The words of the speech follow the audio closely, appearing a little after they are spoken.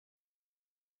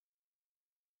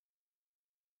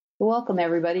Welcome,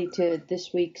 everybody, to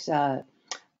this week's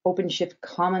OpenShift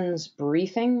Commons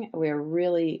briefing. We're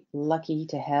really lucky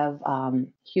to have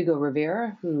Hugo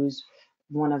Rivero, who's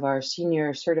one of our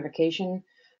senior certification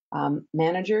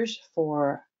managers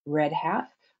for Red Hat,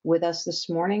 with us this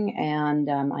morning. And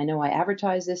I know I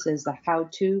advertise this as the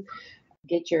how-to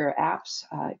get your apps,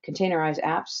 containerized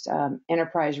apps,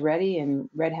 enterprise ready and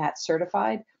Red Hat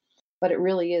certified. But it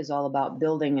really is all about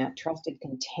building a trusted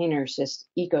container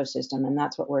ecosystem, and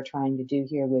that's what we're trying to do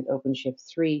here with OpenShift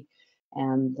 3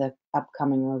 and the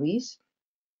upcoming release.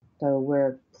 So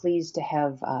we're pleased to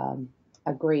have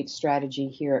a great strategy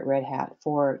here at Red Hat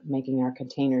for making our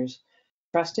containers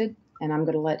trusted, and I'm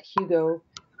going to let Hugo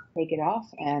take it off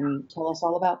and tell us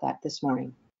all about that this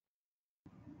morning.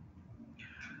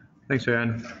 Thanks,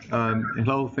 Anne.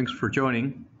 Hello, thanks for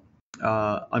joining.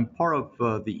 I'm part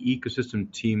of the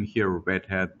ecosystem team here at Red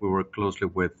Hat. We work closely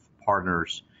with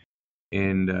partners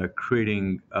in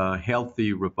creating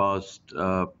healthy, robust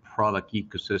product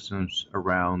ecosystems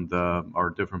around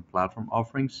our different platform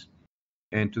offerings.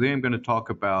 And today I'm going to talk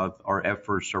about our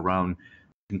efforts around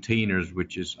containers,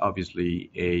 which is obviously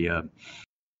a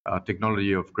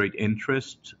technology of great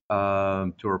interest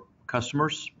to our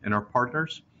customers and our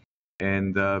partners.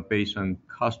 And based on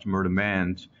customer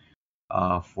demand,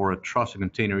 for a trusted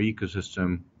container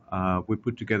ecosystem, we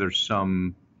put together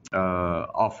some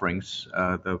offerings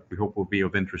that we hope will be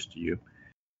of interest to you.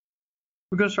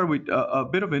 We're going to start with a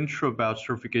bit of intro about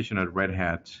certification at Red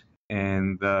Hat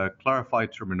and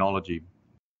clarified terminology.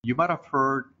 You might have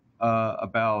heard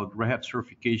about Red Hat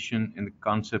certification and the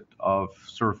concept of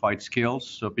certified skills,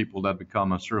 so people that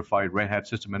become a certified Red Hat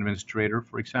system administrator,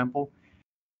 for example.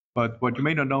 But what you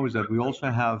may not know is that we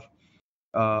also have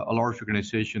a large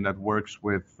organization that works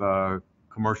with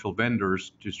commercial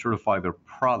vendors to certify their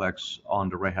products on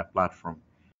the Red Hat platform.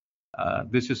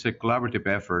 This is a collaborative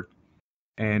effort,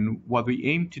 and what we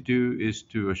aim to do is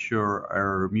to assure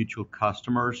our mutual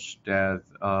customers that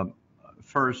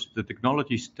first, the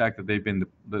technology stack that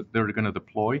they're going to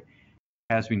deploy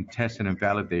has been tested and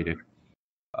validated.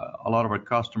 A lot of our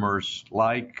customers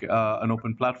like an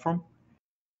open platform.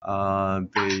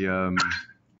 They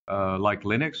like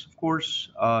Linux, of course,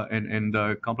 and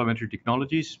complementary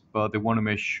technologies, but they want to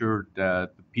make sure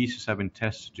that the pieces have been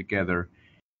tested together,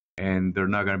 and they're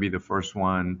not going to be the first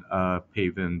one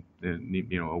paving,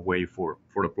 a way for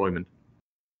deployment.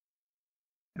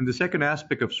 And the second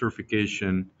aspect of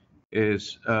certification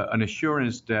is an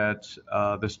assurance that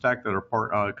the stack that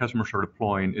our customers are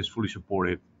deploying is fully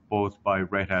supported, both by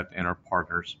Red Hat and our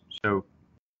partners. So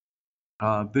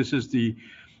this is the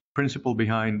principle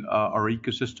behind our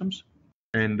ecosystems,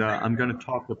 and I'm going to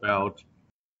talk about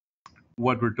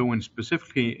what we're doing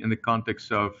specifically in the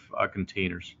context of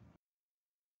containers.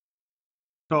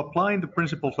 So applying the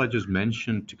principles I just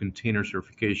mentioned to container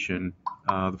certification,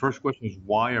 the first question is,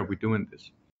 why are we doing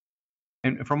this?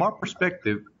 And from our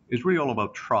perspective, it's really all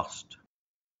about trust.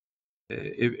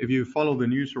 If you follow the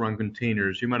news around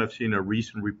containers, you might have seen a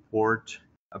recent report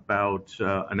about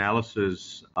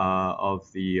analysis of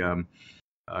the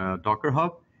Docker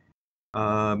Hub,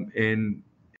 and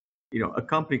a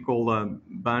company called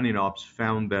Baninops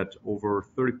found that over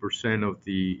 30% of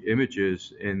the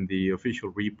images in the official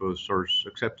repos are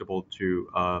susceptible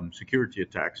to security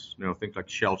attacks. Things like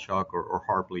shell shock or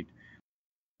Heartbleed.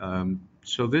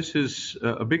 So this is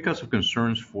a big cause of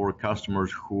concerns for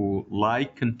customers who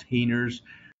like containers,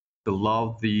 they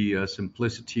love the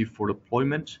simplicity for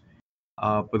deployment.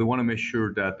 But they want to make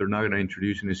sure that they're not going to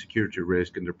introduce any security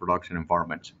risk in their production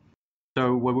environment.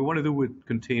 So what we want to do with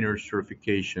container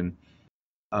certification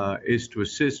is to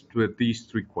assist with these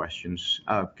three questions.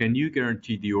 Can you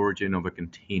guarantee the origin of a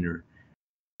container?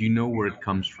 Do you know where it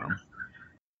comes from?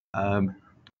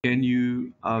 Can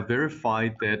you verify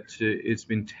that it's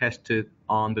been tested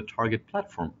on the target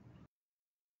platform?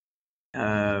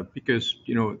 Because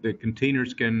the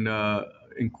containers can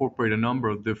incorporate a number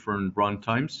of different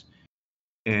runtimes.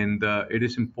 And it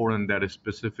is important that a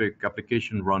specific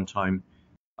application runtime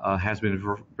has been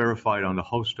verified on the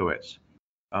host OS,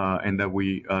 and that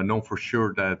we know for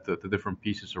sure that the different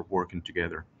pieces are working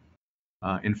together.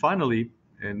 And finally,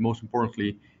 and most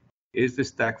importantly, is the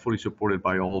stack fully supported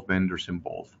by all vendors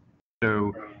involved?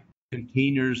 So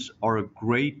containers are a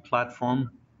great platform.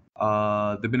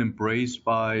 They've been embraced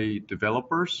by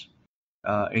developers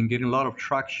and getting a lot of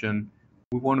traction.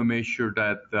 We want to make sure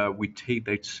that we take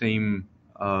that same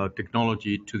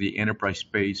technology to the enterprise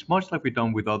space, much like we've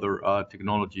done with other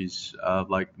technologies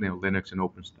like Linux and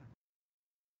OpenStack.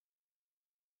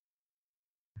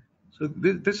 So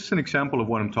this is an example of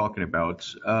what I'm talking about.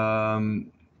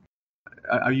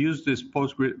 I use this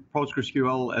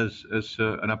PostgreSQL as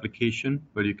an application,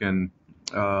 but you can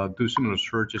do similar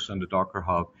searches on the Docker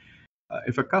Hub.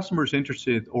 If a customer is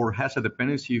interested or has a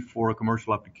dependency for a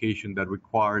commercial application that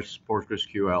requires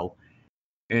PostgreSQL,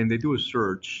 and they do a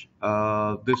search,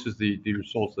 this is the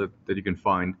results that you can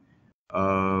find.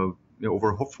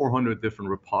 Over 400 different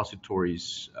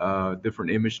repositories,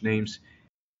 different image names.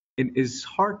 It's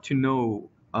hard to know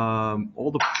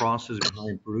all the process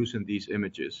behind producing these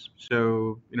images.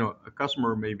 So, a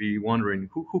customer may be wondering,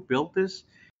 who built this?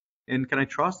 And can I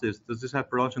trust this? Does this have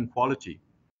production quality?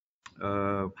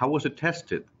 How was it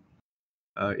tested?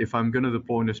 If I'm going to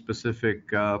deploy in a specific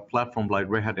platform like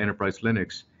Red Hat Enterprise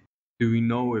Linux, do we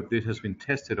know if this has been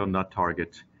tested on that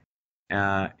target?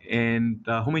 And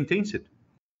who maintains it?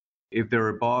 If there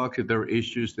are bugs, if there are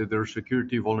issues, if there are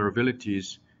security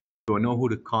vulnerabilities, do I know who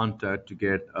to contact to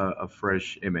get a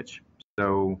fresh image?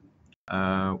 So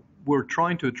we're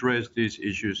trying to address these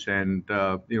issues. And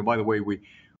by the way, we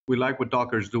like what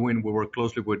Docker is doing. We work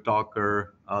closely with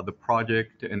Docker, the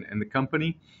project, and the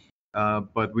company.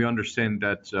 But we understand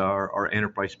that our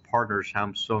enterprise partners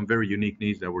have some very unique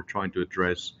needs that we're trying to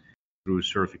address through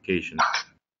certification.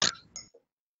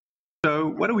 So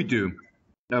what do we do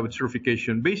with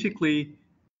certification? Basically,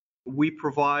 we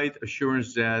provide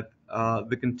assurance that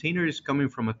the container is coming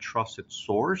from a trusted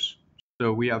source.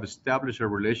 So we have established a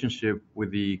relationship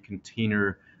with the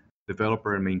container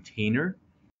developer and maintainer.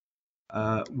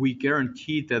 We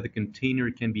guarantee that the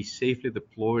container can be safely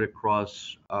deployed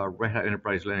across Red Hat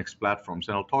Enterprise Linux platforms.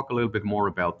 And I'll talk a little bit more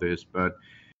about this, but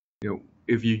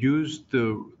if you use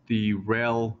the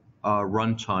RHEL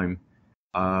runtime,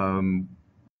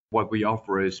 what we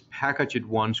offer is package it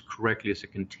once correctly as a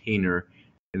container,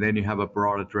 and then you have a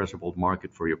broad addressable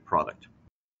market for your product.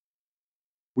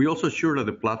 We also assure that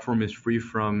the platform is free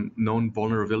from known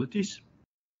vulnerabilities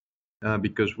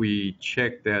because we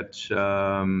check that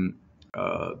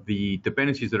the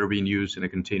dependencies that are being used in a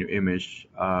container image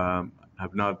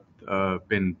have not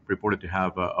been reported to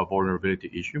have a vulnerability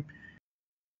issue.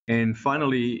 And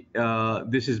finally,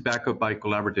 this is backed up by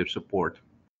collaborative support.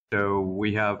 So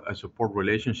we have a support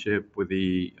relationship with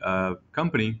the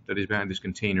company that is behind this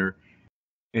container.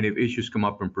 And if issues come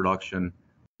up in production,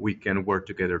 we can work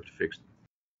together to fix them.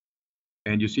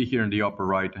 And you see here in the upper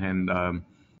right-hand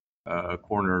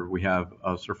corner, we have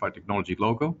a Certified Technology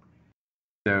logo.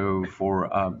 So for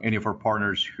any of our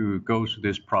partners who goes through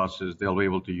this process, they'll be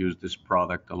able to use this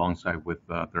product alongside with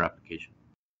their application.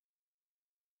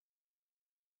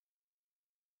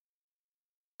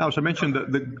 Now, as I mentioned,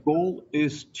 the goal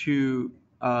is to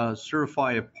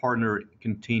certify a partner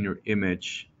container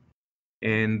image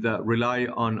and rely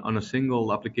on a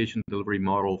single application delivery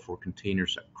model for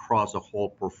containers across a whole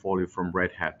portfolio from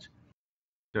Red Hat.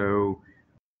 So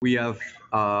we have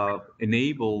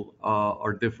enabled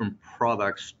our different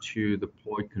products to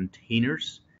deploy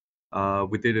containers.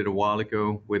 We did it a while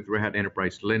ago with Red Hat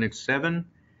Enterprise Linux 7.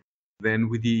 Then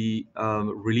with the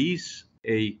release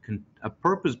a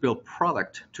purpose-built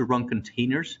product to run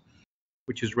containers,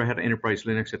 which is Red Hat Enterprise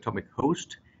Linux Atomic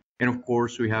Host. And of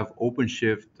course, we have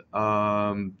OpenShift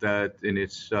that in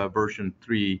its version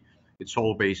 3, it's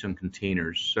all based on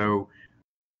containers. So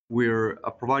we're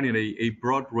providing a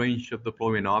broad range of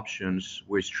deployment options,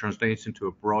 which translates into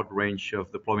a broad range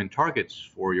of deployment targets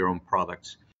for your own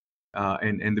products.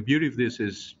 And the beauty of this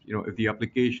is, if the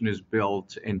application is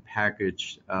built and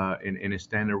packaged in a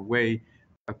standard way,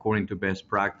 according to best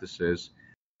practices,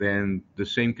 then the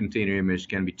same container image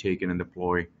can be taken and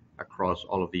deployed across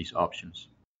all of these options.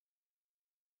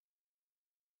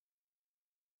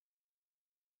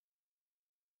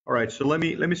 All right, so let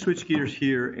me switch gears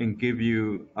here and give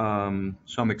you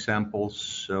some examples.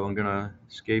 So I'm gonna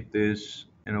escape this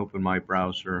and open my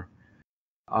browser.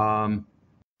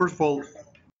 First of all,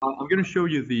 I'm gonna show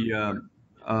you the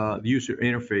user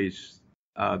interface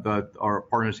that our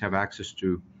partners have access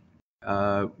to.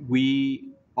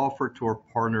 We offer to our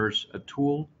partners a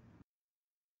tool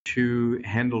to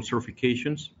handle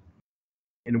certifications.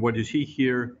 And what you see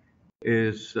here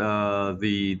is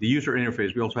the user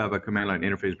interface. We also have a command line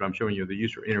interface, but I'm showing you the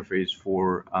user interface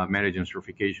for managing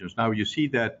certifications. Now you see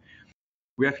that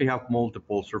we actually have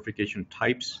multiple certification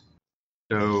types.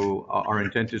 So our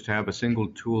intent is to have a single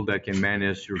tool that can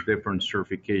manage your different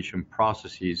certification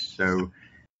processes. So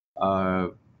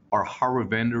our hardware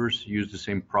vendors use the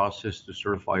same process to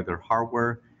certify their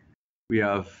hardware. We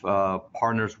have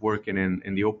partners working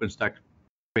in the OpenStack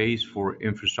space for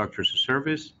infrastructure as a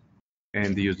service,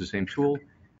 and they use the same tool.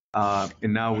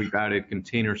 And now we've added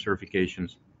container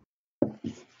certifications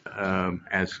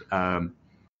as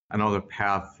another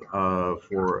path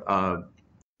for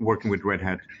working with Red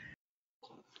Hat.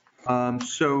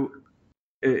 So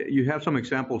you have some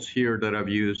examples here that I've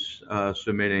used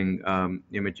submitting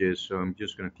images. So I'm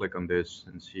just going to click on this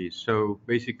and see. So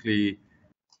basically,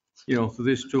 through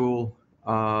this tool,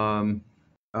 the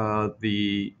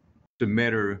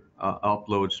submitter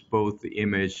uploads both the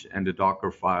image and the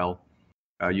Docker file.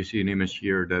 You see an image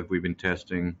here that we've been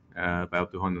testing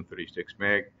about 236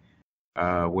 meg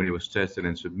when it was tested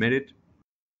and submitted.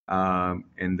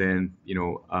 And then,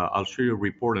 I'll show you a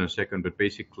report in a second, but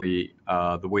basically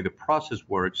the way the process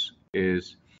works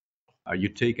is you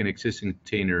take an existing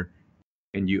container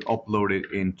and you upload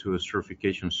it into a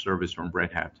certification service from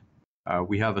Red Hat.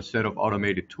 We have a set of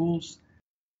automated tools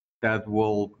that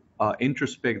will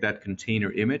introspect that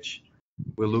container image.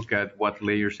 We'll look at what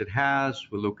layers it has,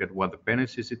 we'll look at what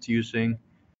dependencies it's using,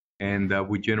 and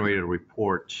we generate a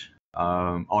report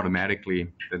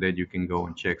automatically that then you can go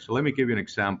and check. So let me give you an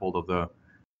example of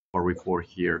our report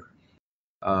here.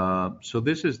 So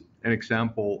this is an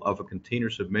example of a container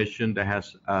submission that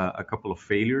has a couple of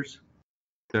failures.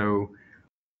 So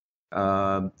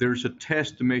there's a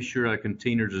test to make sure a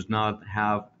container does not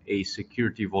have a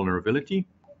security vulnerability.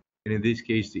 And in this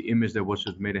case, the image that was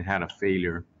submitted had a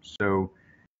failure. So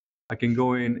I can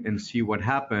go in and see what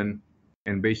happened.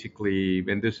 And basically,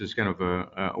 and this is kind of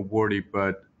a wordy,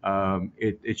 but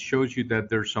it shows you that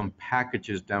there's some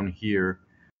packages down here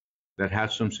that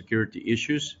have some security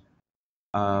issues.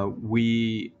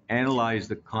 We analyze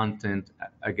the content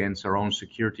against our own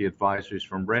security advisories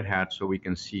from Red Hat, so we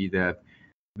can see that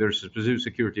there's a specific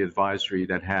security advisory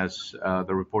that has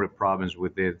the reported problems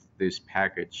with this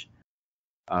package.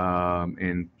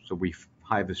 And so we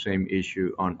hide the same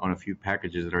issue on a few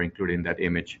packages that are included in that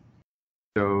image.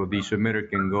 So the submitter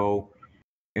can go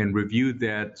and review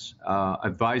that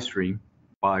advisory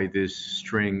by this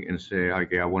string and say,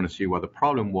 okay, I want to see what the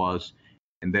problem was,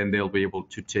 and then they'll be able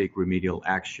to take remedial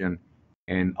action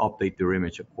and update their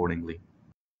image accordingly.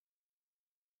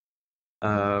 There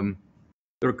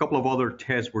are a couple of other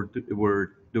tests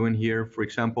we're doing here. For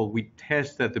example, we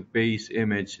test that the base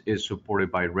image is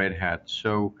supported by Red Hat.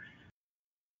 So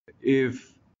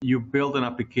if you build an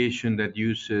application that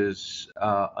uses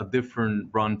a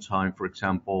different runtime, for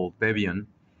example, Debian,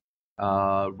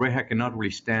 Red Hat cannot really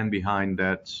stand behind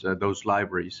those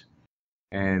libraries,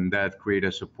 and that create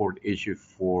a support issue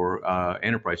for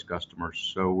enterprise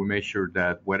customers. So we make sure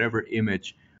that whatever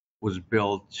image was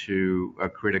built to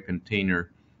create a container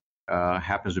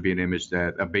happens to be an image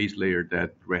a base layer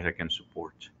that Red Hat can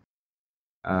support.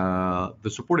 The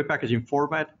supported packaging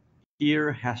format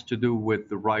here has to do with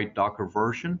the right Docker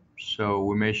version. So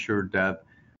we make sure that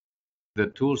the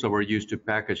tools that were used to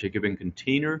package a given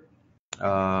container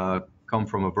come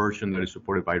from a version that is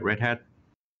supported by Red Hat.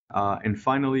 And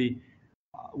finally,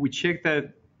 we check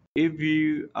that if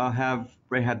you have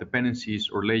Red Hat dependencies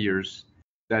or layers,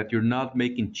 that you're not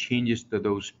making changes to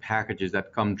those packages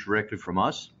that come directly from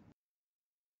us.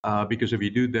 Because if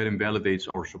you do, that invalidates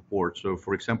our support. So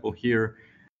for example, here,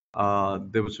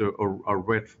 there was a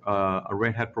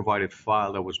Red Hat provided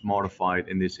file that was modified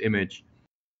in this image,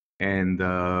 and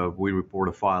we report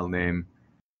a file name,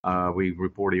 we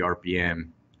report the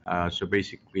RPM. So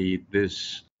basically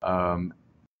this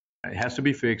it has to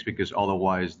be fixed because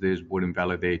otherwise this would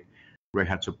invalidate Red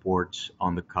Hat support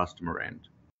on the customer end.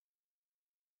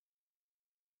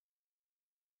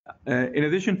 In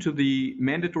addition to the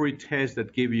mandatory tests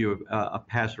that give you a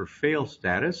pass or fail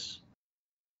status,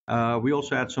 we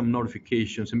also add some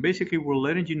notifications, and basically we're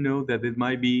letting you know that it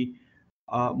might be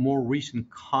more recent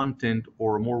content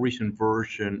or a more recent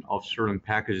version of certain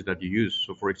packages that you use.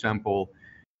 So for example,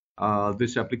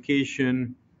 this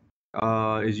application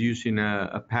is using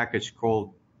a package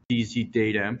called DZ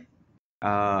data,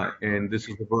 and this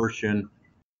is the version.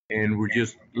 And we're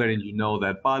just letting you know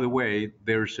that, by the way,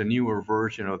 there's a newer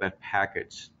version of that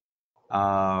package.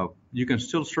 You can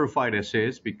still certify it as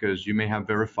is because you may have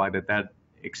verified that that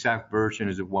exact version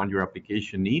is the one your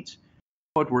application needs.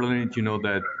 But we're letting you know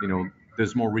that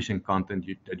there's more recent content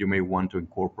that you may want to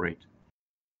incorporate.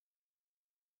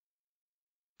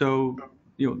 So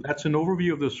that's an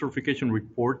overview of the certification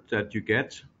report that you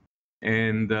get,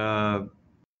 and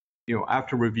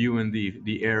after reviewing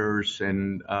the errors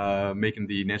and making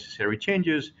the necessary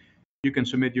changes, you can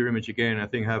submit your image again. I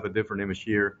think I have a different image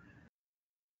here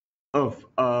of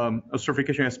a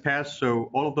certification has passed. So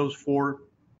all of those 4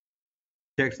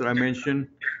 checks that I mentioned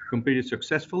completed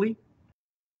successfully.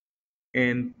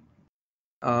 And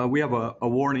we have a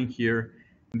warning here.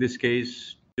 In this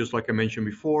case, just like I mentioned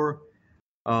before,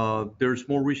 there's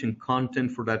more recent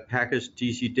content for that package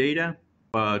TC data.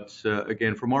 But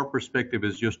again, from our perspective,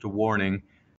 it's just a warning.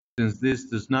 Since this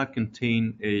does not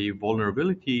contain a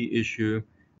vulnerability issue,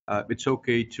 it's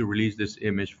okay to release this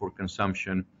image for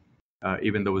consumption,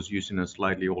 even though it's using a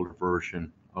slightly older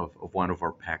version of one of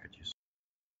our packages.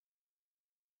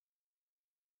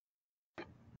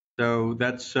 So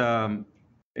that's, in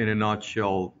a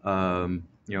nutshell,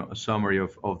 a summary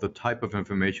of the type of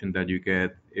information that you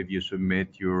get if you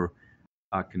submit your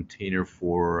container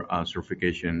for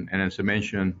certification. And as I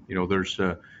mentioned, there's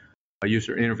a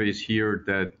user interface here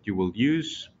that you will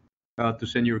use to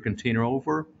send your container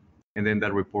over, and then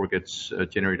that report gets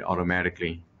generated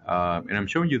automatically. And I'm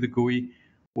showing you the GUI.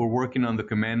 We're working on the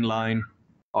command line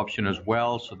option as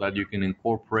well, so that you can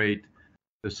incorporate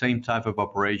the same type of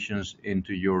operations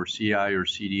into your CI or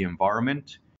CD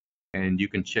environment, and you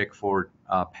can check for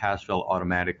pass-fail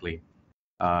automatically,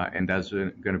 and that's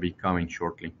going to be coming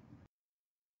shortly.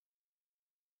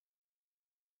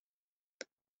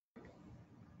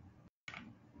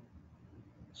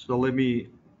 So let me,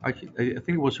 I think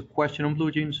it was a question on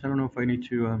Blue Jeans. I don't know if I need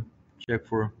to check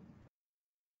for,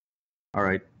 all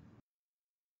right.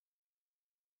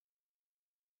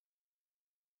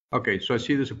 Okay, so I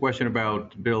see there's a question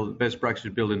about best practice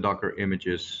building Docker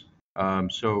images.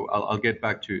 So I'll get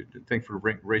back to, thanks for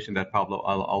raising that, Pablo.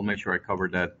 I'll make sure I cover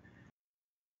that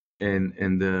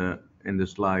in the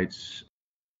slides.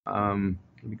 Let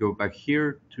me go back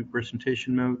here to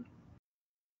presentation mode.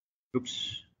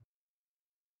 Oops.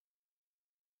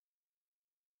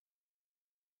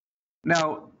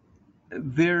 Now,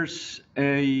 there's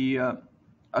a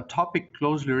topic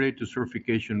closely related to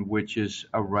certification, which is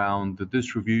around the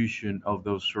distribution of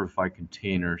those certified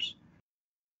containers.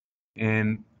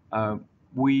 And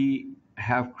we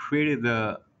have created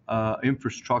the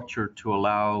infrastructure to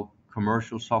allow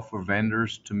commercial software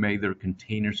vendors to make their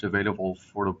containers available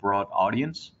for the broad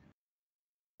audience.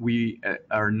 We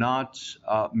are not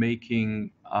making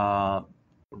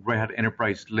Red Hat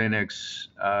Enterprise Linux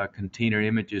container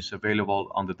images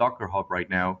available on the Docker Hub right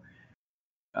now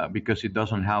because it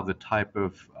doesn't have the type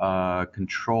of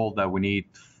control that we need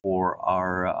for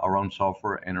our own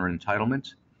software and our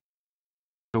entitlements.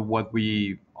 So what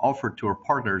we offer to our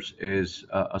partners is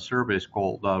a service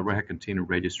called Red Hat Container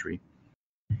Registry.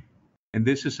 And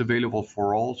this is available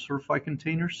for all certified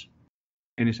containers.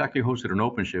 And it's actually hosted on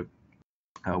OpenShift,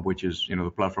 which is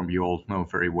the platform you all know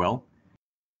very well.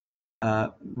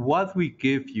 What we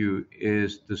give you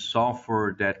is the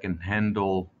software that can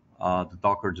handle the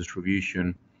Docker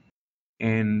distribution.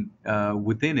 And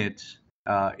within it,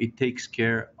 it takes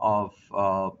care of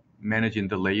managing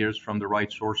the layers from the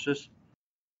right sources.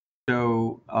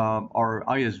 So our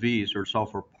ISVs, or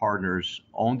software partners,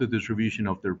 own the distribution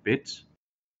of their bits,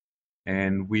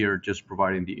 and we are just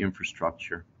providing the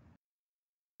infrastructure.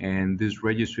 And this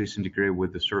registry is integrated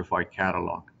with the certified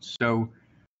catalog. So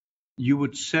you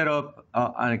would set up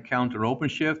an account on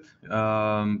OpenShift,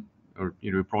 or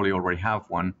you probably already have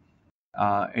one,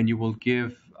 and you will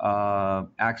give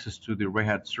access to the Red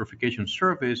Hat certification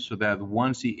service so that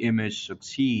once the image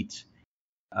succeeds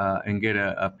and get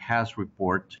a pass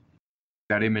report,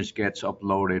 that image gets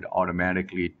uploaded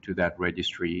automatically to that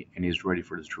registry and is ready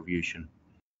for distribution.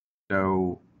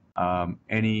 So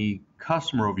any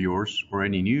customer of yours or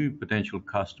any new potential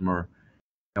customer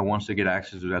that wants to get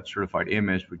access to that certified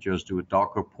image would just do a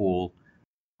Docker pull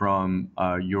from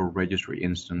your registry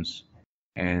instance,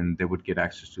 and they would get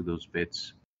access to those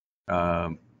bits,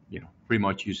 pretty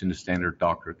much using the standard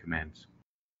Docker commands.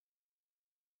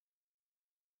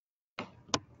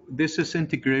 This is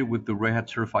integrated with the Red Hat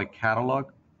Certified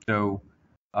Catalog. So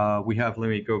we have, let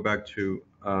me go back to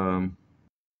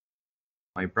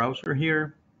my browser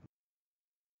here.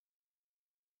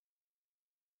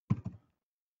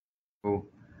 So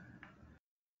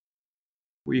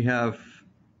we have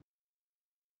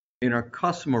in our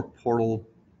customer portal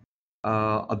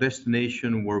a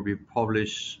destination where we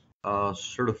publish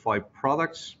certified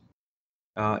products.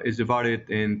 Is divided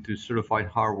into certified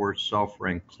hardware,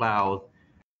 software, and cloud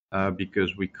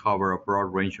because we cover a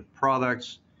broad range of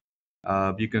products.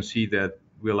 You can see that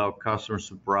we allow customers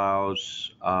to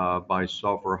browse by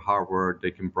software, hardware.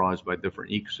 They can browse by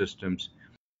different ecosystems.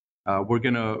 We're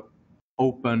going to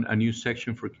open a new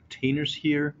section for containers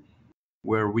here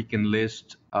where we can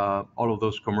list all of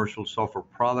those commercial software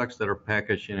products that are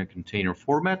packaged in a container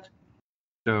format.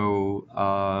 So,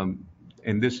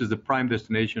 and this is the prime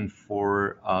destination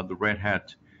for the Red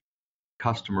Hat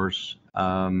customers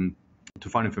to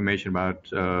find information about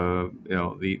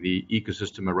the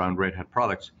ecosystem around Red Hat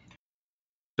products.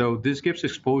 So this gives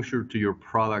exposure to your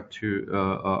product to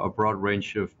a broad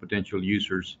range of potential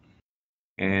users.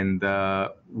 And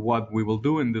what we will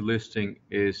do in the listing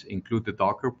is include the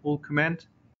Docker pull command.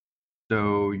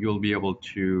 So you'll be able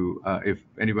to, if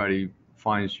anybody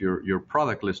finds your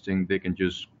product listing, they can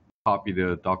just copy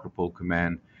the Docker pull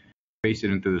command, paste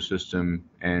it into the system,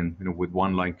 and with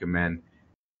one line command,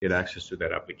 get access to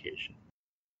that application.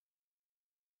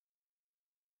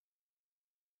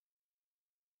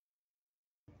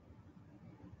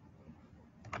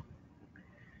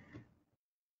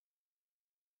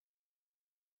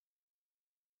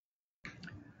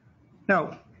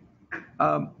 Now,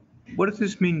 what does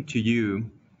this mean to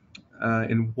you,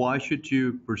 and why should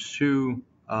you pursue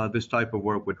this type of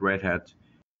work with Red Hat?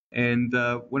 And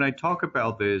when I talk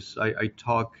about this, I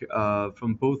talk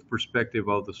from both perspective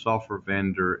of the software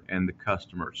vendor and the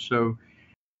customer. So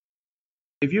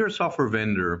if you're a software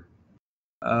vendor,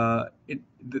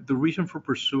 the reason for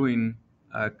pursuing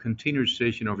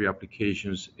containerization of your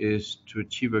applications is to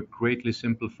achieve a greatly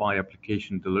simplified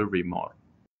application delivery model.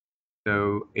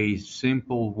 So a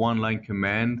simple one-line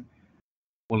command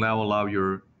will now allow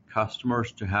your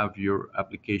customers to have your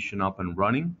application up and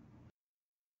running.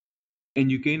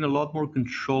 And you gain a lot more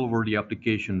control over the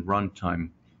application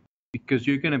runtime because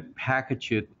you're going to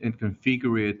package it and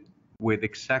configure it with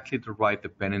exactly the right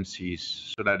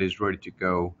dependencies so that it's ready to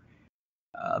go.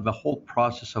 The whole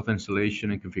process of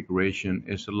installation and configuration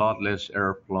is a lot less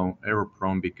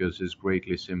error-prone because it's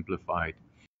greatly simplified.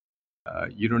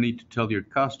 You don't need to tell your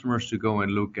customers to go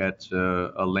and look at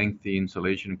a lengthy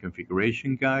installation and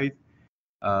configuration guide.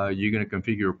 You're going to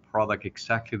configure your product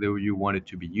exactly the way you want it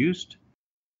to be used.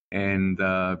 And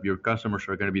your customers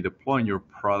are going to be deploying your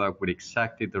product with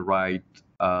exactly the right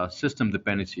system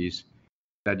dependencies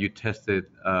that you tested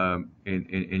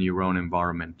in your own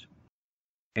environment.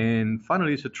 And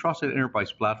finally, it's a trusted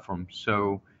enterprise platform.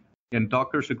 So, and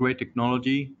Docker is a great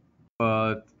technology,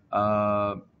 but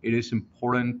it is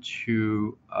important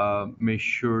to make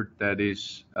sure that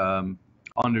it's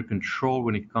under control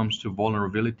when it comes to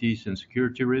vulnerabilities and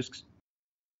security risks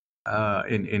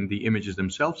in the images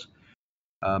themselves.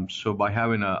 So by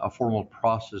having a formal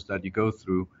process that you go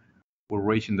through, we're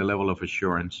raising the level of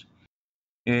assurance.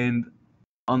 And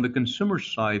on the consumer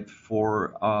side,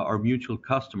 for our mutual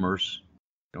customers,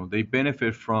 they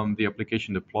benefit from the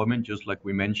application deployment, just like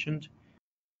we mentioned.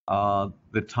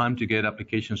 The time to get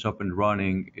applications up and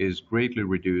running is greatly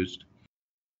reduced,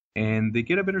 and they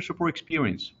get a better support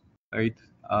experience, right?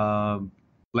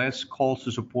 Less calls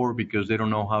to support because they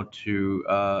don't know how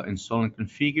to install and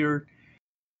configure.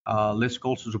 Less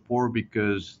calls to support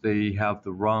because they have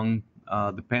the wrong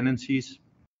dependencies.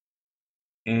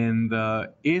 And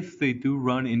if they do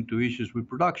run into issues with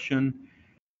production,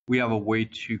 we have a way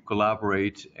to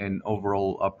collaborate and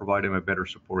overall provide them a better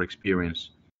support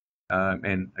experience.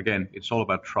 And again, it's all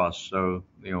about trust. So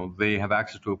they have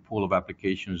access to a pool of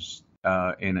applications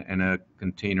in a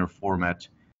container format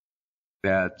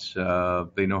that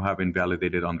they know have been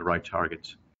validated on the right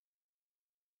targets.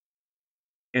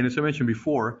 And as I mentioned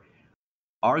before,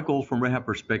 our goal from Red Hat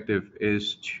perspective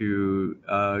is to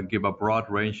give a broad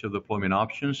range of deployment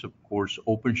options. Of course,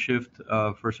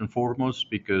 OpenShift first and foremost,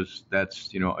 because that's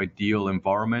ideal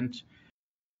environment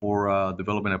for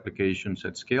development applications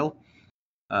at scale.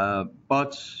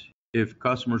 But if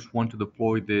customers want to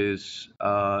deploy this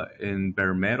in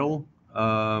bare metal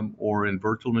or in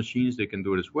virtual machines, they can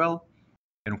do it as well.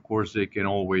 And of course, they can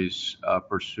always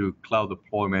pursue cloud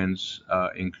deployments,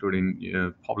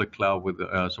 including public cloud with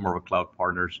some of our cloud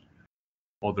partners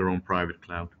or their own private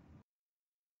cloud.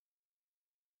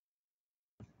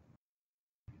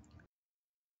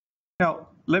 Now,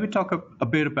 let me talk a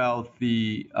bit about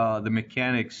the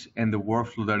mechanics and the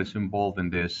workflow that is involved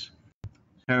in this.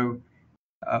 So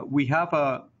we have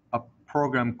a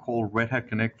program called Red Hat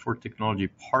Connect for Technology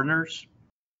Partners,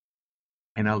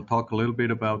 and I'll talk a little bit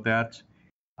about that.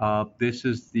 This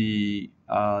is the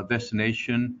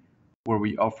destination where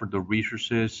we offer the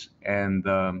resources and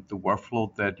the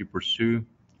workflow that you pursue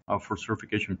for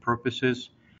certification purposes.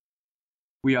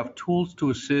 We have tools to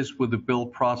assist with the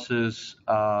build process,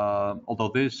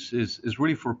 although this is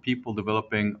really for people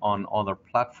developing on other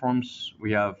platforms.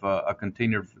 We have a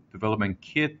container development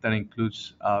kit that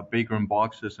includes Vagrant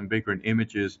boxes and Vagrant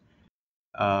images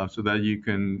so that you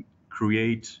can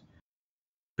create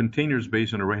containers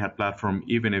based on a Red Hat platform,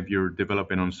 even if you're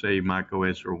developing on, say, Mac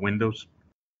OS or Windows.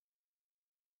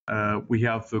 We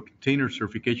have the container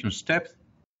certification steps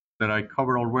that I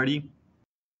covered already.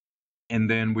 And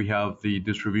then we have the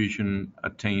distribution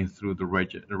attained through the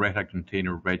Red Hat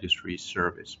Container Registry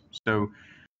service. So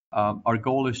our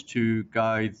goal is to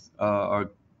guide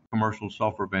our commercial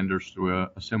software vendors through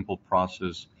a simple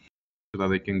process so that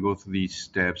they can go through these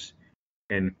steps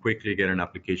and quickly get an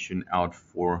application out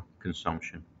for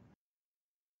consumption.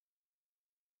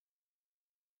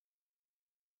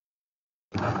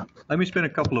 Let me spend a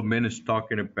couple of minutes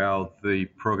talking about the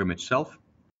program itself.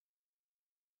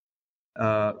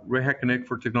 Red Hat Connect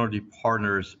for Technology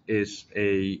Partners is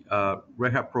a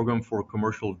Red Hat program for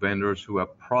commercial vendors who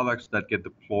have products that get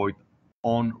deployed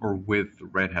on or with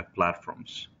Red Hat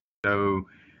platforms. So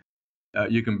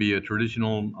you can be a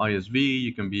traditional ISV,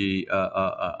 you can be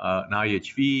an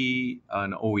IHV,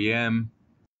 an OEM,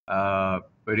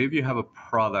 but if you have a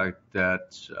product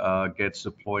that gets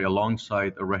deployed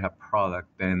alongside a Red Hat product,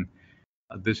 then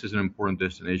this is an important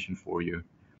destination for you.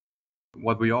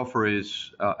 What we offer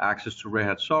is access to Red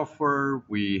Hat software.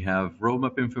 We have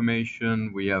roadmap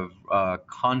information. We have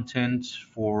content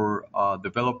for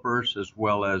developers as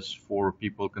well as for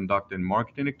people conducting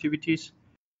marketing activities.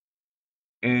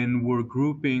 And we're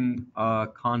grouping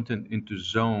content into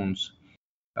zones,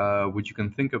 which you can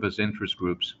think of as interest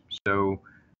groups. So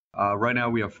right now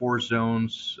we have 4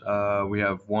 zones. We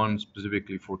have one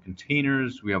specifically for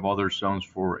containers. We have other zones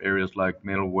for areas like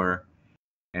middleware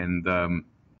and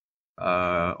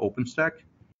OpenStack.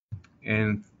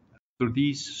 And through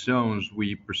these zones,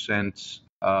 we present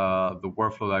the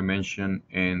workflow that I mentioned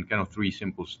in kind of 3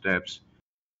 simple steps: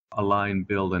 align,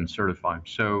 build, and certify.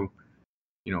 So,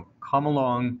 come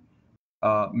along,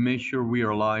 make sure we are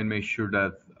aligned, make sure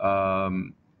that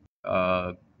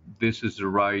this is the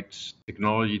right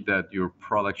technology that your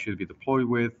product should be deployed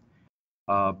with,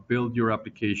 build your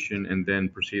application, and then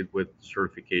proceed with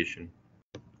certification.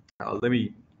 Let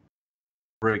me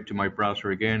break to my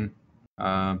browser again.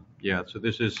 So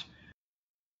this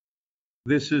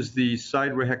is the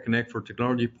site Red Hat Connect for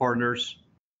Technology Partners.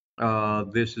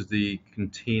 This is the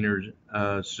container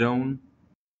zone.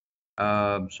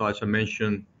 So as I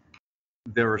mentioned,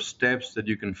 there are steps that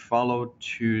you can follow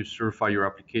to certify your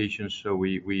application. So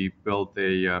we built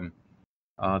that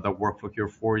workflow here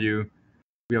for you.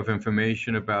 We have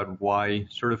information about why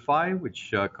certify,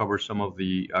 which covers some of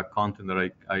the content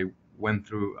that I went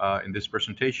through in this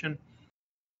presentation.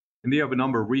 And they have a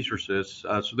number of resources.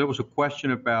 So there was a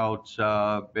question about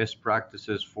best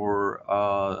practices for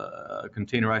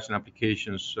containerizing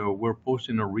applications. So we're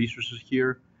posting our resources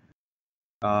here.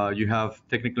 You have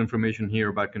technical information here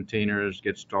about containers,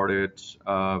 get started,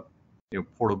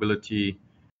 portability,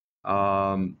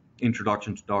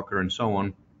 introduction to Docker, and so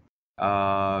on.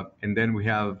 And then we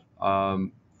have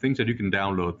things that you can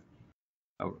download.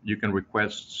 You can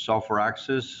request software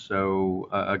access. So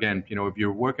again, if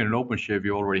you're working in OpenShift,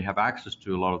 you already have access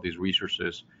to a lot of these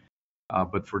resources.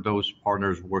 But for those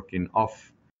partners working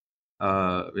off,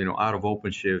 out of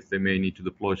OpenShift, they may need to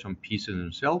deploy some pieces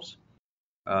themselves.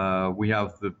 We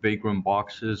have the Vagrant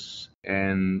boxes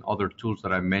and other tools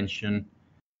that I mentioned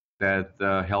that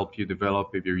help you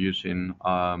develop if you're using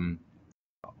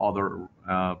other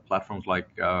platforms like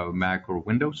Mac or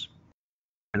Windows.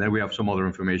 And then we have some other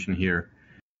information here.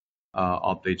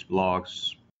 Updates,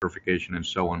 blogs, certification, and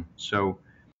so on. So,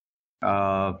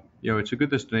 it's a good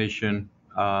destination.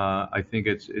 I think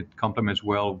it complements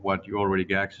well what you already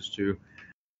get access to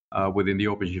within the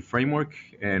OpenShift framework,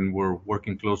 and we're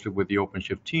working closely with the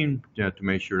OpenShift team to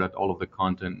make sure that all of the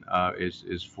content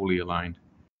is fully aligned.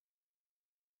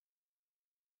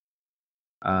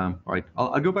 All right,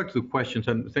 I'll go back to the questions,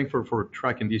 and thanks for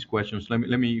tracking these questions. Let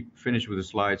me finish with the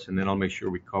slides, and then I'll make sure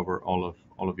we cover all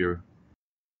of your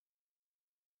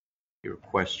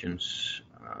questions.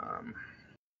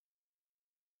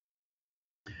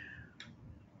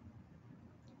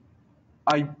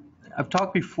 I've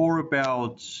talked before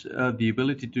about the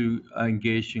ability to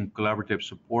engage in collaborative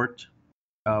support.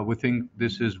 We think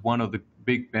this is one of the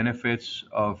big benefits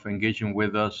of engaging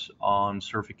with us on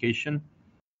certification.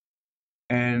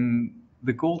 And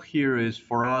the goal here is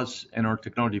for us and our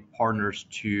technology partners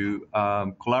to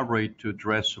collaborate to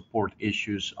address support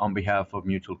issues on behalf of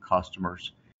mutual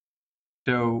customers.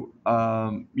 So,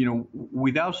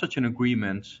 without such an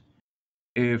agreement,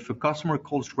 if a customer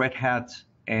calls Red Hat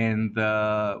and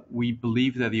we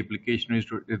believe that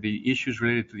the issues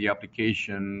related to the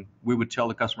application, we would tell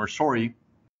the customer, sorry,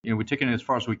 we're taking it as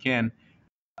far as we can,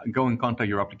 go and contact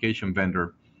your application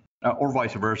vendor, or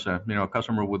vice versa. A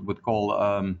customer would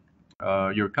call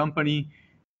your company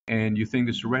and you think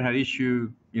this is a Red Hat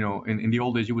issue. In the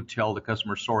old days, you would tell the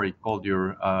customer, sorry, call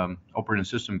your operating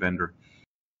system vendor.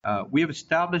 We have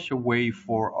established a way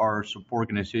for our support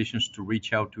organizations to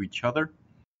reach out to each other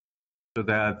so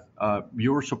that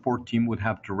your support team would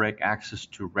have direct access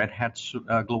to Red Hat's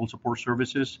global support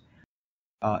services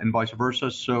and vice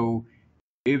versa. So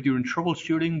if during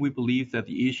troubleshooting we believe that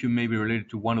the issue may be related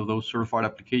to one of those certified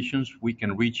applications, we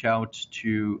can reach out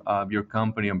to your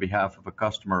company on behalf of a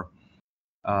customer,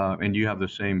 and you have the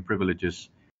same privileges.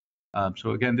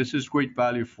 So again, this is great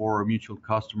value for mutual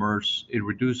customers. It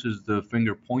reduces the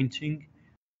finger pointing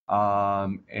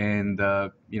and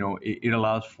it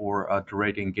allows for a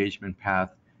direct engagement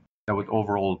path that would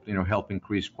overall help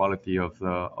increase quality of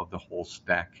the whole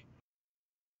stack.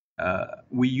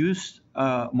 We use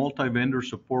a multi-vendor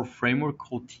support framework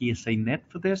called TSA-Net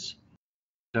for this.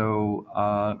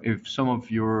 So if some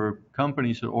of your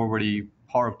companies are already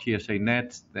part of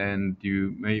TSA-Net, then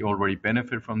you may already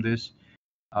benefit from this.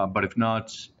 But if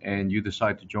not, and you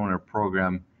decide to join our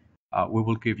program, we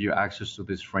will give you access to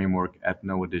this framework at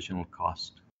no additional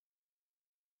cost.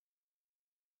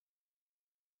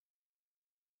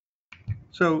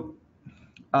 So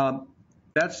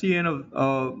that's the end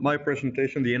of my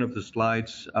presentation, the end of the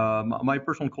slides. My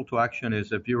personal call to action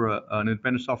is if you're an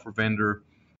independent software vendor,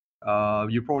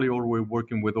 you're probably already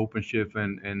working with OpenShift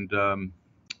and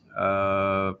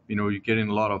you're getting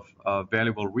a lot of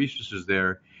valuable resources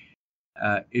there.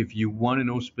 If you want to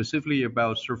know specifically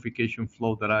about certification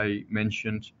flow that I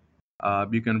mentioned,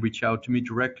 you can reach out to me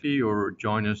directly or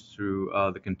join us through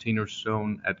the container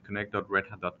zone at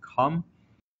connect.redhat.com,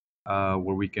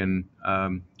 where we can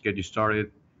get you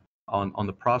started on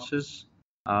the process.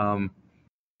 And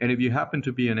if you happen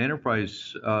to be an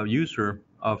enterprise user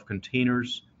of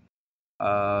containers,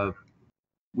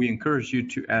 we encourage you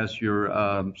to ask your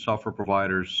software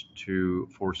providers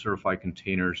for certified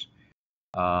containers,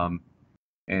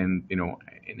 and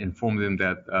inform them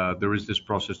that there is this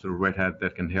process through Red Hat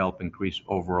that can help increase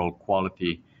overall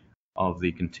quality of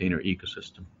the container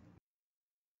ecosystem.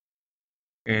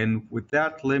 And with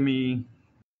that,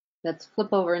 let's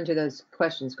flip over into those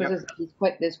questions, because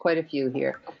there's quite a few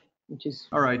here, which is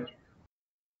all right.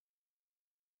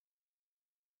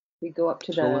 We go up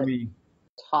to the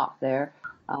top there.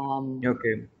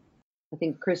 Okay. I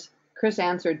think Chris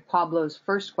answered Pablo's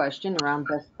first question around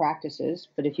best practices,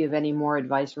 but if you have any more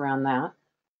advice around that.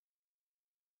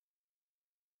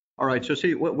 All right, so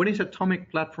see, when is Atomic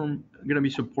platform going to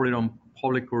be supported on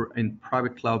public or in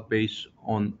private cloud based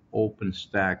on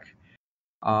OpenStack?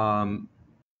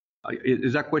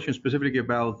 Is that question specifically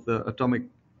about the Atomic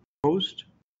host?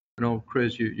 I know,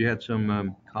 Chris, you had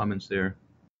some comments there.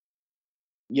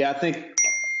 Yeah, I think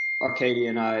Arcadia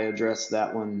and I addressed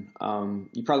that one.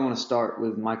 You probably want to start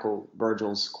with Michael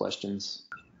Virgil's questions.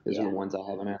 Those are the ones I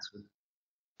haven't answered.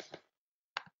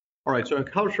 All right, so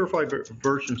how certified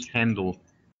versions handle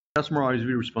customer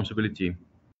ISV responsibility?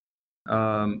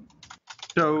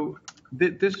 So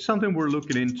this is something we're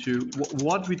looking into.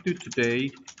 What we do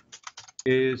today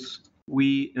is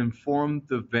we inform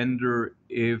the vendor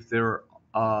if there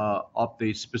are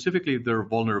updates, specifically if there are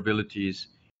vulnerabilities,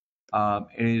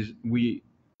 and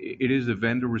it is the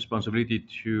vendor responsibility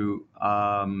to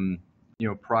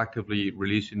proactively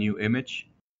release a new image.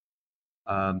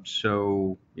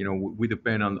 So we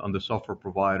depend on the software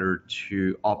provider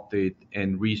to update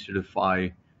and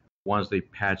recertify once they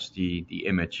patch the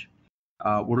image.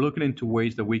 We're looking into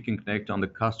ways that we can connect on the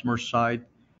customer side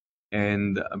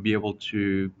and be able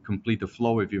to complete the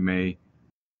flow, if you may,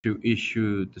 to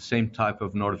issue the same type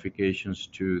of notifications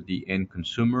to the end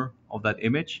consumer of that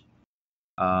image.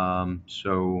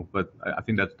 But I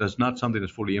think that's not something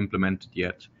that's fully implemented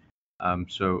yet.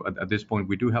 So at this point,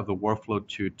 we do have the workflow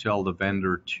to tell the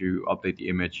vendor to update the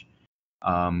image,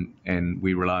 and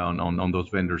we rely on those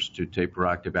vendors to take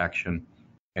proactive action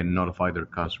and notify their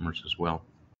customers as well.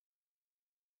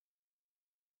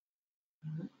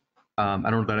 I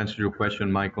don't know if that answers your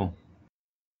question, Michael.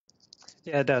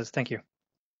 Yeah, it does. Thank you.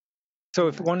 So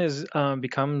if one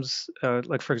becomes,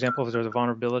 like for example, if there's a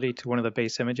vulnerability to one of the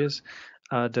base images,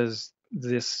 does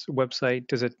this website,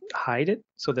 does it hide it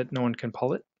so that no one can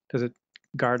pull it? Does it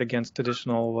guard against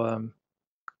additional?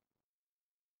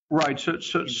 Right.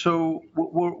 So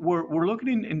we're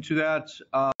looking into that,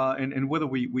 and whether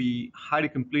we hide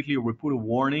it completely or we put a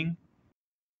warning.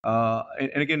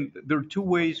 And again, there are two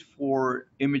ways for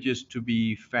images to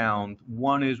be found.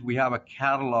 One is we have a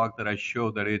catalog that I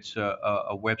showed that it's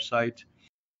a website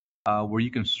where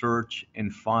you can search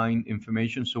and find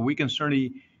information. So we can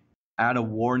certainly add a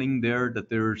warning there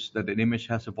that an image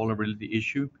has a vulnerability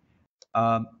issue.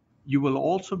 You will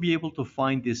also be able to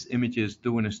find these images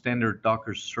doing a standard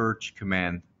Docker search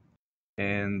command.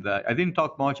 And I didn't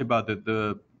talk much about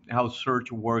how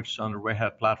search works on the Red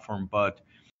Hat platform, but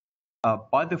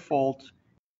by default,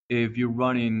 if you're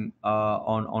running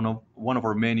on one of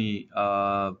our many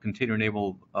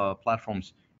container-enabled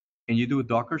platforms and you do a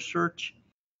Docker search,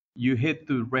 you hit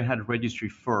the Red Hat registry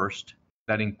first.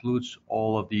 That includes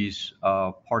all of these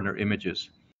partner images.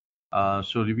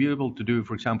 So to be able to do,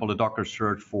 for example, a Docker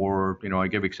search for, I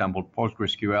gave example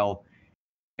PostgreSQL,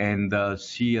 and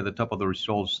see at the top of the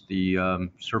results the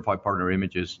certified partner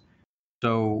images.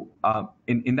 So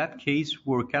in that case,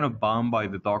 we're kind of bound by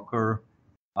the Docker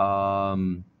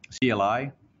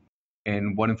CLI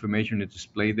and what information is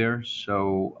displayed there.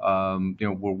 So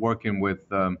we're working with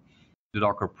the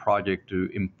Docker project to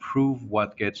improve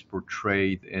what gets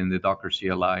portrayed in the Docker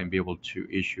CLI and be able to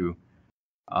issue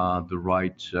the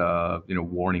right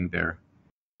warning there.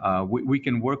 We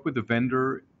can work with the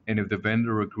vendor, and if the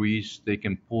vendor agrees, they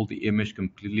can pull the image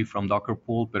completely from Docker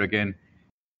pool. But again,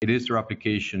 it is their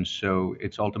application, so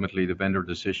it's ultimately the vendor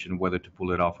decision whether to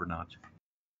pull it off or not.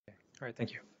 Okay. All right,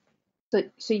 thank you.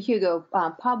 So Hugo,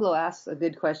 Pablo asks a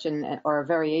good question or a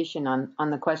variation on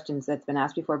the questions that's been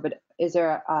asked before, but is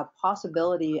there a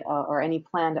possibility or any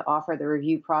plan to offer the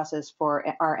review process for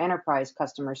our enterprise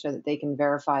customers so that they can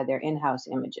verify their in-house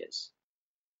images?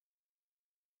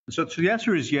 So the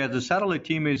answer is yes. The satellite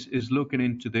team is looking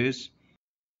into this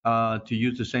to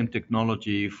use the same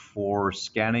technology for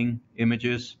scanning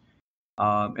images.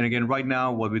 And again, right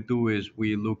now, what we do is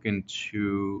we look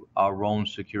into our own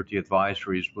security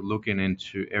advisories. We're looking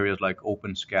into areas like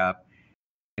OpenShift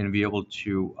and be able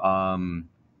to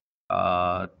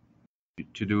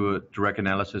do a direct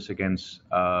analysis against.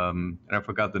 And I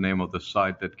forgot the name of the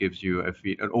site that gives you a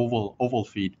feed, an oval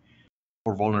feed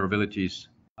for vulnerabilities.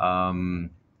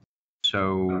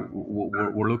 So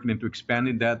we're looking into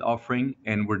expanding that offering,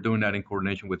 and we're doing that in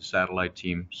coordination with the satellite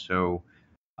team. So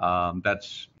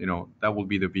that's that will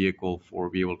be the vehicle for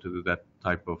be able to do that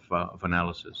type of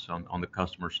analysis on the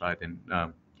customer side and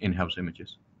in-house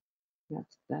images.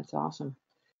 That's awesome.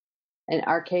 And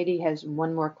Arcady has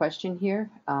one more question here.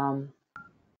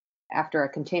 After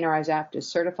a containerized app is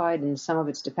certified and some of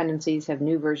its dependencies have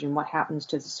new version, what happens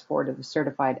to the support of the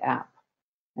certified app?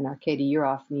 And Arcady, you're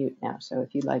off mute now, so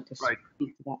if you'd like to speak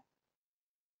to that.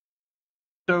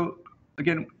 So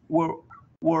again,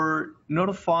 we're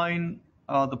notifying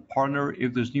the partner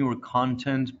if there's newer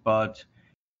content, but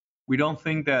we don't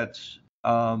think that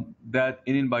that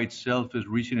in and by itself is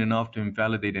reason enough to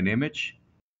invalidate an image.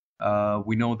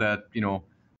 We know that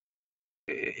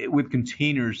with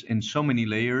containers in so many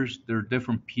layers, there are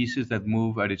different pieces that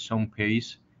move at its own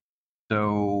pace.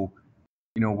 So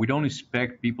we don't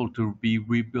expect people to be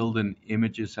rebuilding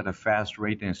images at a fast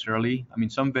rate necessarily. I mean,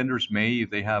 some vendors may if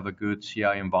they have a good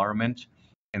CI environment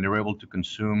and they're able to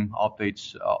consume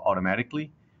updates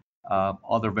automatically.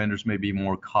 Other vendors may be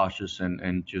more cautious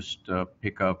and just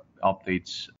pick up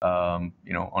updates,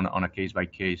 on a case by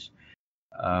case.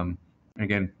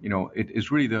 Again, it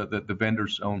is really the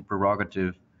vendor's own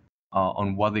prerogative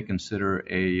on what they consider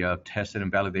a tested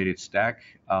and validated stack.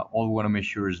 All we want to make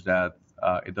sure is that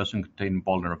it doesn't contain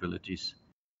vulnerabilities.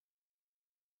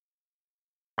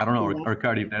 I don't know,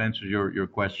 Arcady, if that answers your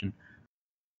question.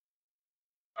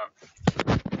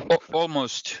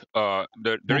 Almost.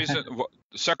 The reason,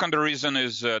 second reason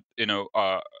is that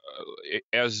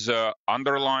as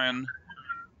underlying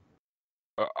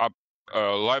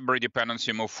library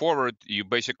dependency move forward, you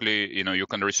basically you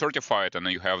can recertify it, and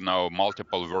then you have now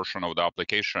multiple version of the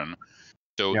application.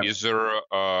 So yep. Is there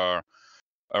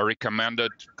a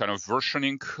recommended kind of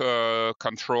versioning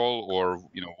control, or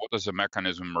what is the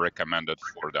mechanism recommended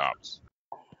for the apps?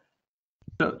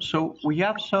 So we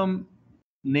have some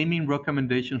naming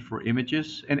recommendations for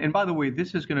images, and by the way,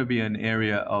 this is going to be an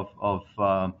area of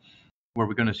where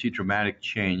we're going to see dramatic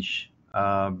change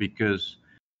because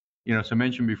as I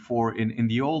mentioned before, in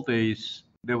the old days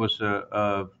there was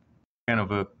a kind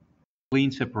of a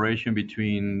clean separation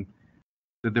between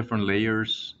the different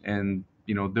layers, and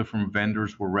different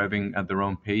vendors were revving at their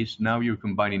own pace. Now you're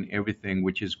combining everything,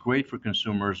 which is great for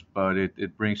consumers, but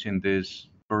it brings in this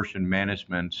version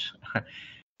management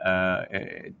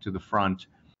to the front.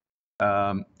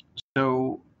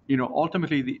 So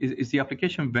ultimately, it's the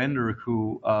application vendor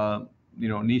who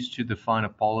needs to define a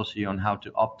policy on how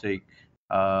to uptake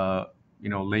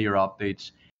layer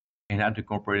updates and how to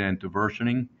incorporate it into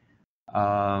versioning.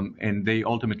 And they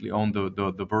ultimately own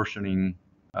the versioning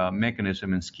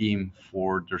mechanism and scheme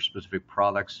for their specific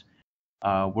products.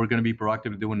 We're going to be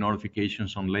proactively doing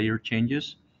notifications on layer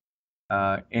changes.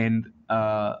 And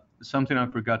something I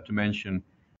forgot to mention,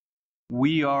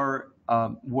 we are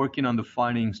working on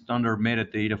defining standard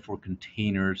metadata for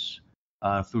containers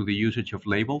through the usage of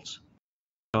labels,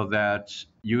 so that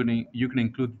you can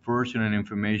include version and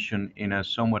information in a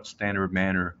somewhat standard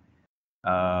manner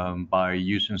by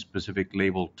using specific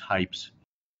label types.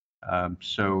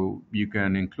 So you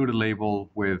can include a label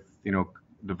with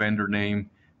the vendor name,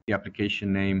 the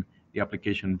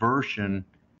application version,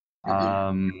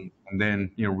 and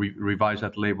then revise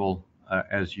that label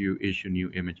as you issue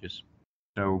new images.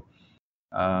 So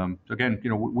again,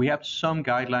 we have some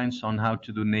guidelines on how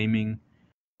to do naming.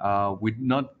 We're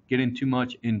not getting too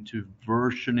much into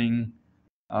versioning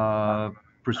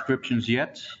prescriptions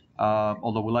yet,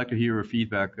 although we'd like to hear your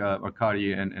feedback,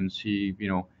 Arkady, and see,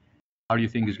 how do you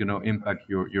think is going to impact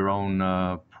your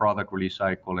own product release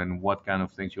cycle, and what kind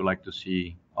of things you'd like to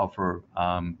see offer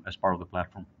as part of the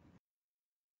platform?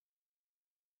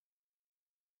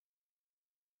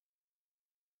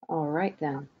 All right,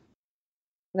 then.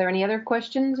 Are there any other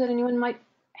questions that anyone might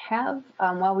have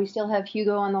while we still have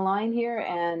Hugo on the line here?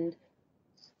 And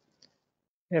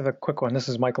I have a quick one. This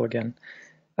is Michael again.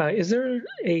 Is there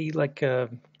a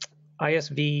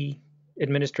ISV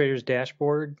administrator's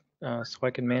dashboard so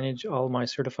I can manage all my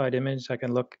certified images? I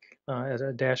can look at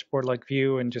a dashboard-like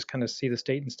view and just kind of see the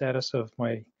state and status of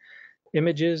my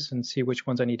images and see which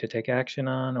ones I need to take action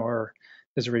on, or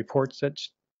is there reports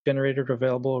that's generated or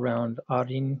available around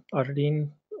auditing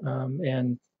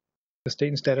and the state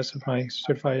and status of my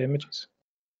certified images?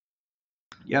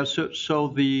 Yeah, so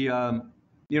the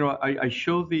I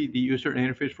show the user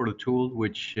interface for the tool,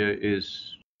 which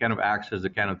is kind of acts as the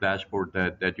kind of dashboard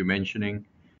that you're mentioning.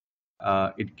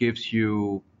 It gives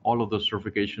you all of the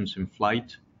certifications in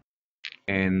flight,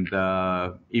 and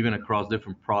even across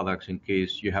different products in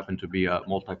case you happen to be a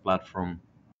multi-platform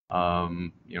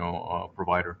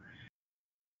provider.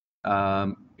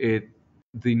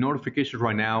 The notifications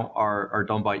right now are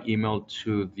done by email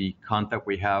to the contact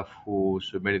we have who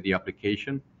submitted the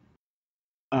application.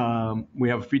 We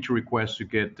have a feature request to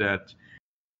get that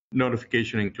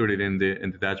notification included in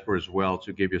the dashboard as well,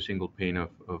 to give you a single pane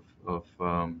of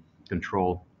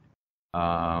control.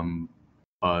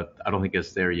 But I don't think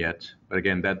it's there yet. But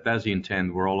again, that's the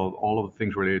intent, where all of the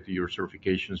things related to your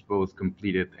certifications, both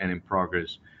completed and in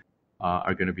progress,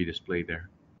 are going to be displayed there.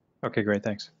 Okay, great,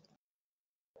 thanks.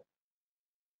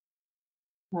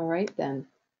 all right, then.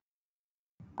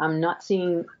 I'm not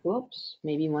seeing, whoops,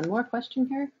 maybe one more question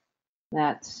here.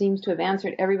 That seems to have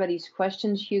answered everybody's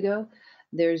questions, Hugo.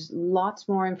 There's lots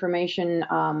more information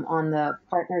on the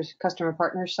customer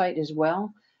partners site as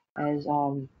well, as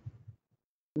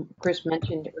Chris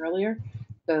mentioned earlier.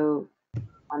 So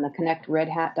on the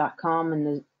connectredhat.com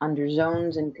and under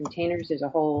zones and containers, there's a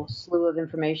whole slew of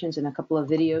information and a couple of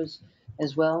videos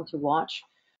as well to watch.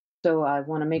 So I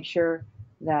want to make sure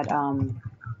that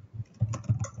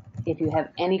if you have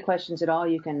any questions at all,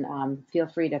 you can feel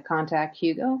free to contact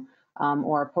Hugo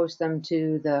or post them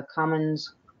to the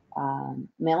Commons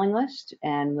mailing list,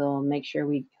 and we'll make sure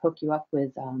we hook you up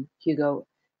with Hugo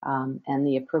and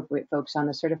the appropriate folks on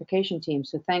the certification team.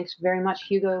 So thanks very much,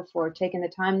 Hugo, for taking the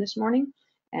time this morning,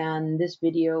 and this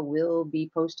video will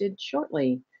be posted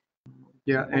shortly.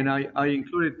 Yeah, and I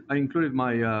included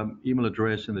my email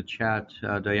address in the chat.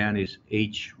 Diane is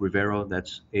Rivero,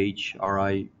 that's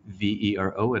HRIVERO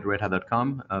at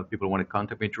redhat.com. People want to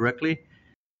contact me directly.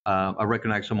 I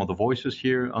recognize some of the voices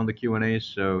here on the Q&A,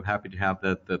 so happy to have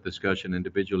that discussion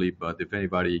individually. But if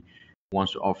anybody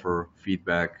wants to offer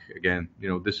feedback, again,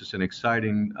 this is an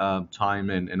exciting time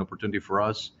and opportunity for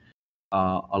us.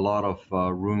 A lot of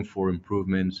room for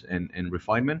improvements and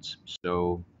refinements.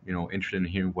 So, interested in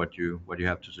hearing what you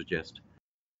have to suggest.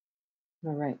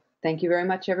 All right. Thank you very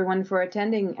much, everyone, for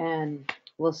attending, and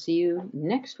we'll see you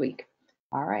next week.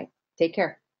 All right. Take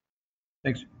care.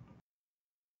 Thanks.